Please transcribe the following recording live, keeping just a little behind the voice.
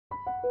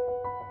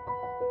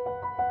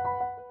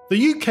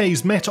The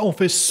UK's Met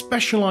Office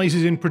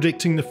specialises in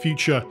predicting the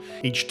future.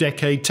 Each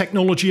decade,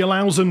 technology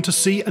allows them to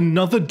see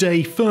another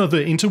day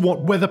further into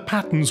what weather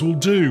patterns will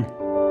do.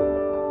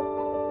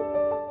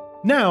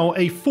 Now,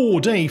 a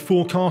 4-day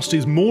forecast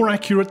is more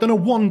accurate than a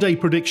 1-day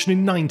prediction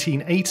in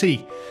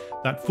 1980.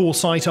 That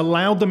foresight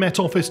allowed the Met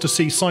Office to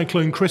see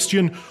Cyclone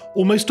Christian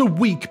almost a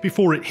week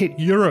before it hit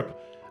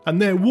Europe, and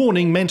their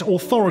warning meant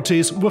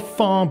authorities were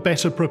far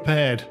better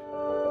prepared.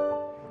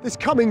 This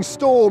coming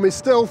storm is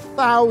still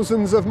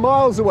thousands of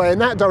miles away in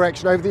that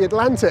direction over the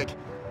Atlantic.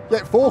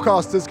 Yet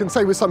forecasters can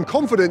say with some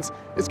confidence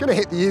it's going to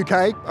hit the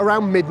UK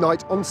around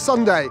midnight on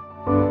Sunday.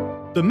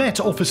 The Met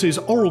Office's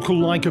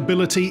oracle-like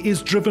ability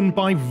is driven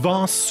by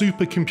vast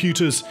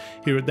supercomputers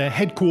here at their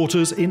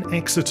headquarters in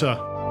Exeter.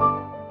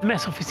 The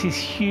Met Office is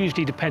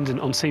hugely dependent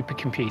on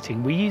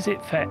supercomputing. We use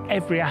it for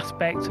every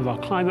aspect of our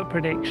climate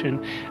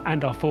prediction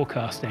and our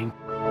forecasting.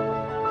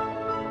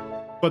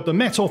 But the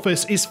Met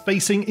Office is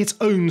facing its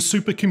own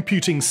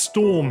supercomputing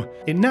storm.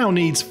 It now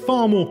needs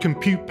far more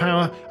compute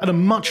power at a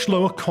much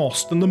lower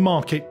cost than the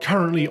market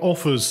currently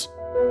offers.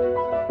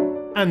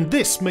 And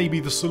this may be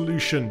the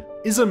solution.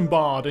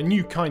 Isambard, a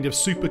new kind of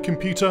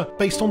supercomputer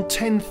based on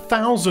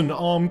 10,000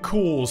 ARM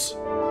cores.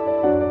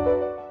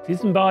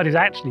 Isambard is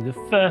actually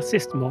the first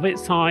system of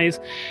its size,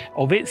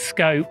 of its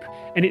scope,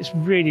 and it's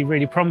really,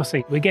 really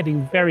promising. We're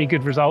getting very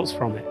good results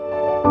from it.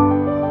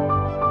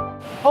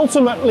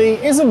 Ultimately,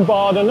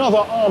 Isambard and other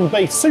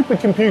ARM-based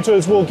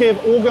supercomputers will give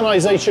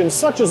organisations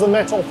such as the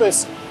Met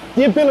Office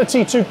the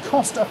ability to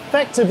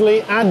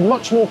cost-effectively add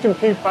much more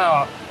compute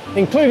power,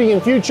 including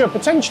in future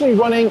potentially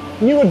running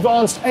new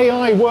advanced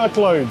AI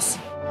workloads.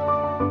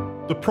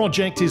 The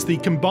project is the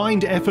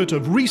combined effort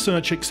of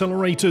research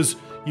accelerators,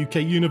 UK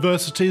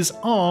universities,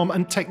 ARM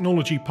and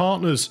technology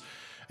partners.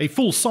 A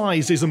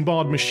full-size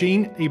Isambard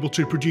machine, able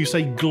to produce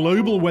a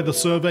global weather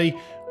survey,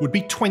 would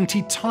be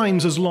 20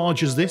 times as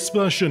large as this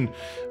version,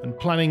 and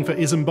planning for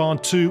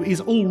Isambard 2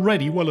 is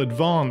already well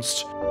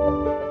advanced.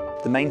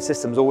 The main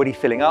system's already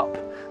filling up,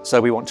 so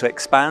we want to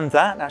expand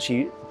that,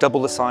 actually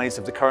double the size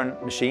of the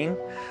current machine.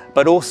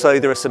 But also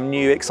there are some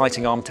new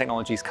exciting ARM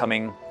technologies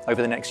coming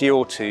over the next year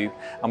or two,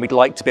 and we'd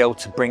like to be able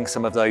to bring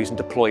some of those and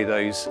deploy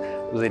those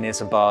within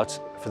Isambard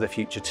for the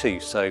future too.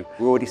 So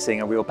we're already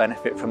seeing a real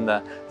benefit from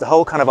the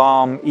whole kind of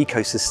ARM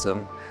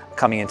ecosystem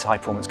coming into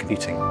high-performance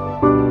computing.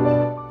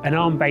 An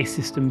ARM-based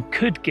system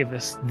could give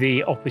us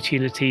the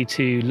opportunity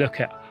to look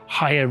at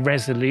higher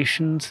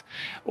resolutions,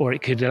 or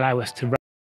it could allow us to